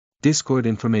Discord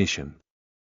information.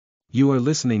 You are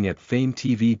listening at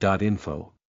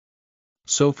famvetv.info.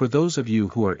 So for those of you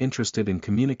who are interested in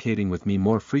communicating with me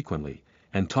more frequently,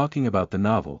 and talking about the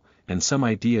novel, and some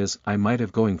ideas I might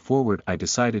have going forward, I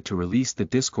decided to release the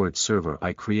Discord server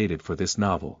I created for this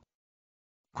novel.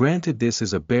 Granted, this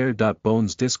is a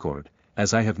bare-bones Discord,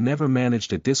 as I have never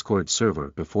managed a Discord server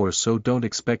before, so don't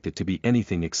expect it to be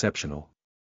anything exceptional.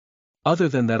 Other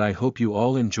than that, I hope you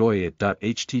all enjoy it.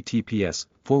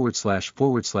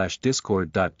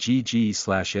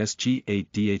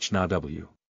 https://discord.gg/sg8dhnow.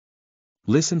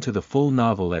 Listen to the full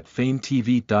novel at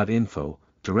famvetv.info,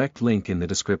 direct link in the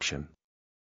description.